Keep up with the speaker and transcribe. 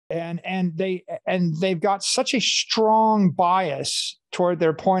and they've got such a strong bias toward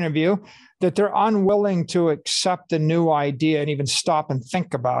their point of view that they're unwilling to accept a new idea and even stop and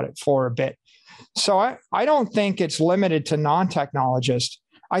think about it for a bit. So I don't think it's limited to non-technologists.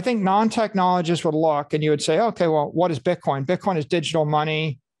 I think non-technologists would look and you would say, okay, well, what is Bitcoin? Bitcoin is digital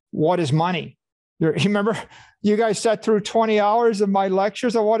money. What is money? You remember you guys sat through 20 hours of my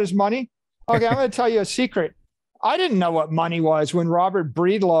lectures on what is money? Okay, I'm going to tell you a secret. I didn't know what money was when Robert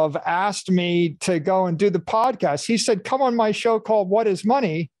Breedlove asked me to go and do the podcast. He said, come on my show called What is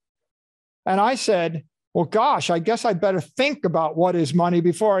Money? And I said, well, gosh, I guess I better think about what is money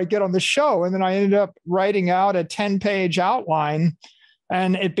before I get on the show. And then I ended up writing out a 10-page outline,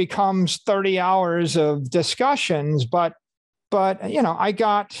 and it becomes 30 hours of discussions. But I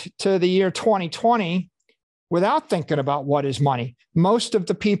got to the year 2020 without thinking about what is money. Most of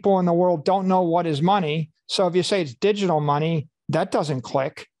the people in the world don't know what is money. So if you say it's digital money, that doesn't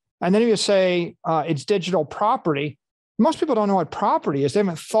click. And then if you say it's digital property, most people don't know what property is. They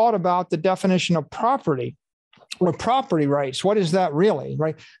haven't thought about the definition of property or property rights. What is that really,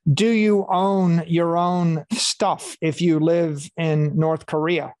 right? Do you own your own stuff if you live in North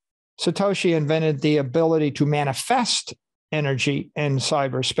Korea? Satoshi invented the ability to manifest energy in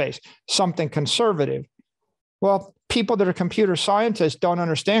cyberspace, something conservative. Well, people that are computer scientists don't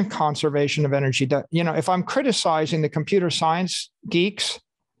understand conservation of energy. If I'm criticizing the computer science geeks,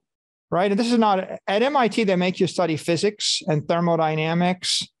 right? And this is not, at MIT, they make you study physics and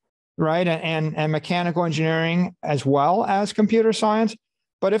thermodynamics, right? And mechanical engineering as well as computer science.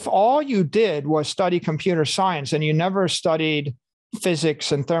 But if all you did was study computer science and you never studied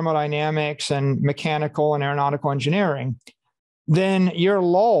physics and thermodynamics and mechanical and aeronautical engineering, then you're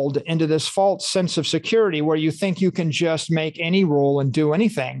lulled into this false sense of security where you think you can just make any rule and do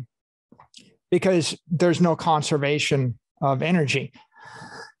anything because there's no conservation of energy.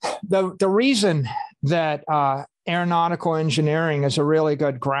 The reason that aeronautical engineering is a really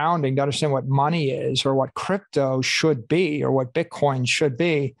good grounding to understand what money is or what crypto should be or what Bitcoin should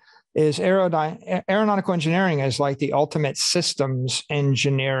be is aeronautical engineering is like the ultimate systems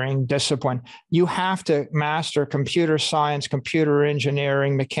engineering discipline. You have to master computer science, computer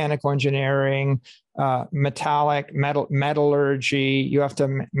engineering, mechanical engineering, metallurgy. You have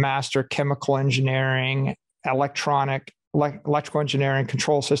to master chemical engineering, electrical engineering,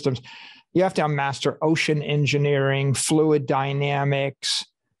 control systems. You have to master ocean engineering, fluid dynamics,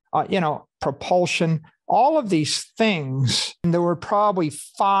 propulsion. All of these things, and there were probably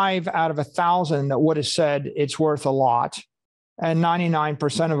 5 out of 1,000 that would have said it's worth a lot. And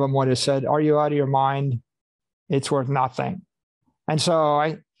 99% of them would have said, are you out of your mind? It's worth nothing. And so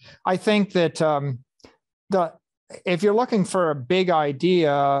I think that if you're looking for a big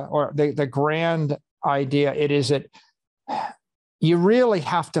idea or the grand idea, it is that you really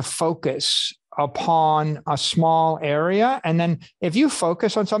have to focus upon a small area. And then if you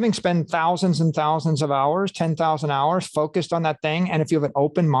focus on something, spend thousands and thousands of hours, 10,000 hours focused on that thing. And if you have an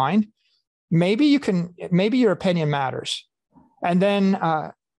open mind, maybe your opinion matters. And then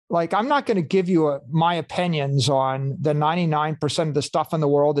I'm not going to give you my opinions on the 99% of the stuff in the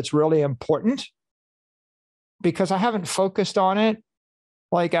world that's really important because I haven't focused on it.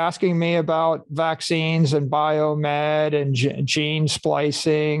 Like asking me about vaccines and biomed and gene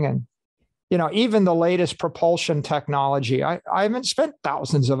splicing and even the latest propulsion technology. I haven't spent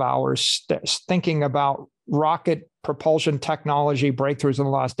thousands of hours thinking about rocket propulsion technology breakthroughs in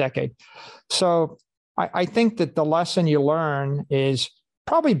the last decade. So I think that the lesson you learn is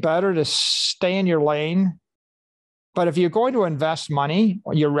probably better to stay in your lane. But if you're going to invest money,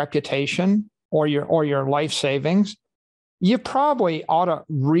 or your reputation, or your life savings, you probably ought to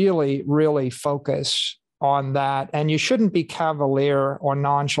really, really focus on that. And you shouldn't be cavalier or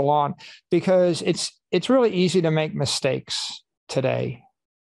nonchalant because it's really easy to make mistakes today.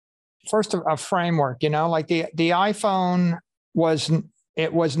 First, a framework, like the iPhone was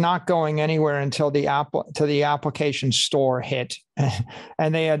not going anywhere until the application store hit.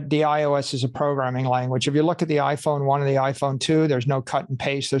 And they had the iOS as a programming language. If you look at the iPhone 1 and the iPhone 2, there's no cut and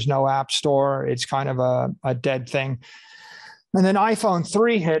paste, there's no app store. It's kind of a dead thing. And then iPhone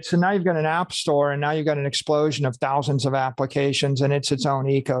 3 hits, and now you've got an app store, and now you've got an explosion of thousands of applications, and it's its own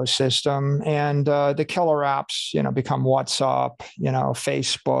ecosystem. And the killer apps, become WhatsApp,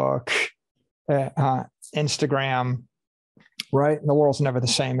 Facebook, Instagram, right? And the world's never the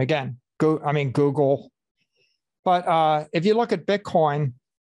same again. Google. But if you look at Bitcoin,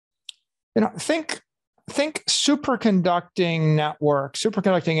 think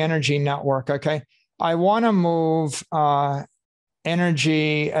superconducting energy network. Okay, I want to move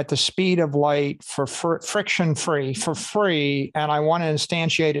energy at the speed of light for friction free, for free, and I want to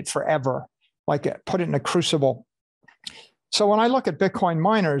instantiate it forever, like put it in a crucible. So when I look at Bitcoin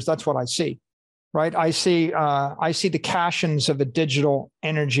miners, that's what I see, right? I see the caissons of a digital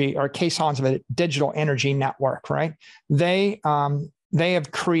energy, or caissons of a digital energy network, right? They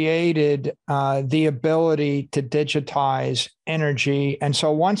have created the ability to digitize energy, and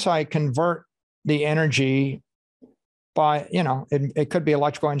so once I convert the energy by, it could be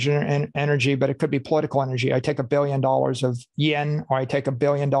electrical energy, but it could be political energy. I take $1 billion of yen, or I take $1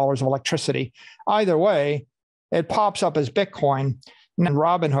 billion of electricity. Either way, it pops up as Bitcoin. And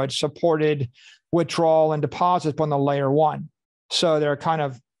Robinhood supported withdrawal and deposits on the layer 1. So they're kind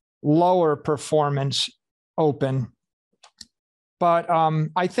of lower performance open. But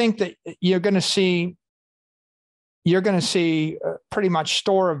I think that you're going to see pretty much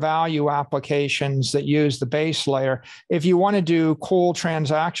store of value applications that use the base layer. If you want to do cool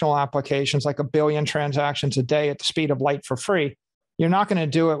transactional applications, like 1 billion transactions a day at the speed of light for free, you're not going to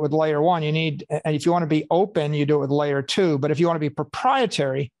do it with layer 1. And if you want to be open, you do it with layer 2. But if you want to be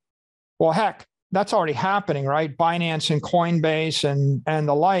proprietary, well, heck, that's already happening, right? Binance and Coinbase and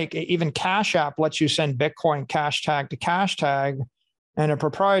the like. Even Cash App lets you send Bitcoin cash tag to cash tag in a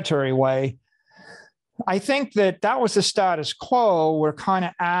proprietary way. I think that was the status quo we're kind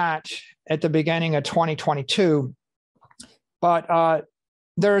of at the beginning of 2022. But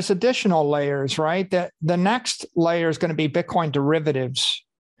there's additional layers, right? The next layer is going to be Bitcoin derivatives.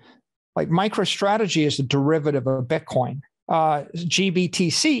 Like MicroStrategy is a derivative of Bitcoin.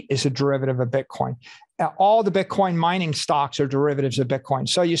 GBTC is a derivative of Bitcoin. All the Bitcoin mining stocks are derivatives of Bitcoin.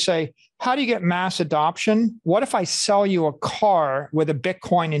 So you say, how do you get mass adoption? What if I sell you a car with a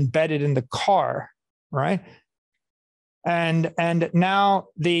Bitcoin embedded in the car? Right. And now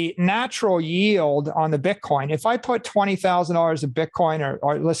the natural yield on the Bitcoin, if I put $20,000 of Bitcoin,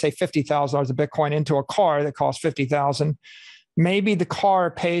 or let's say $50,000 of Bitcoin into a car that costs $50,000, maybe the car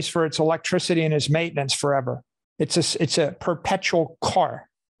pays for its electricity and its maintenance forever. It's a perpetual car.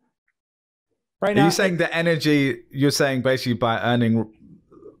 Right now, are you saying the energy, you're saying basically by earning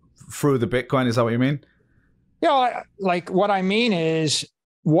through the Bitcoin, is that what you mean? Yeah, like what I mean is,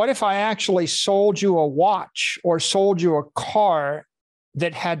 what if I actually sold you a watch or sold you a car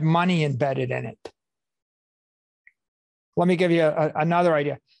that had money embedded in it? Let me give you another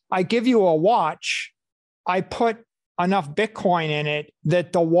idea. I give you a watch. I put enough Bitcoin in it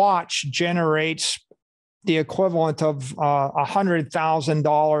that the watch generates the equivalent of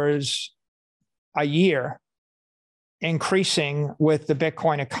 $100,000 a year, increasing with the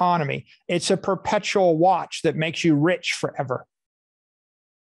Bitcoin economy. It's a perpetual watch that makes you rich forever.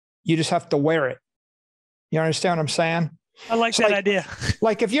 You just have to wear it. You understand what I'm saying? I like that idea.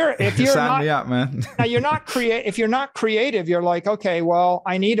 Like if you're sign not, me up, man. Now if you're not creative, you're like, okay, well,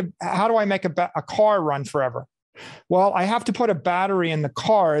 how do I make a car run forever? Well, I have to put a battery in the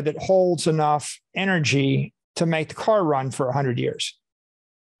car that holds enough energy to make the car run for 100 years.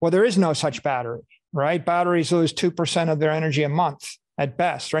 Well, there is no such battery, right? Batteries lose 2% of their energy a month at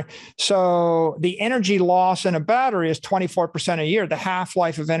best, right? So the energy loss in a battery is 24% a year. The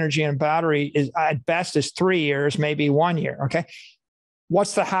half-life of energy in a battery is at best is 3 years, maybe 1 year, okay?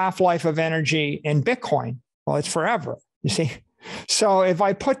 What's the half-life of energy in Bitcoin? Well, it's forever, you see? So if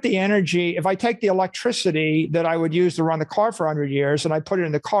I take the electricity that I would use to run the car for 100 years and I put it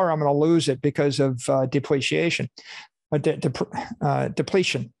in the car, I'm going to lose it because of depletion. But if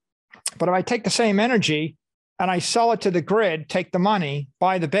I take the same energy and I sell it to the grid, take the money,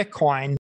 buy the Bitcoin,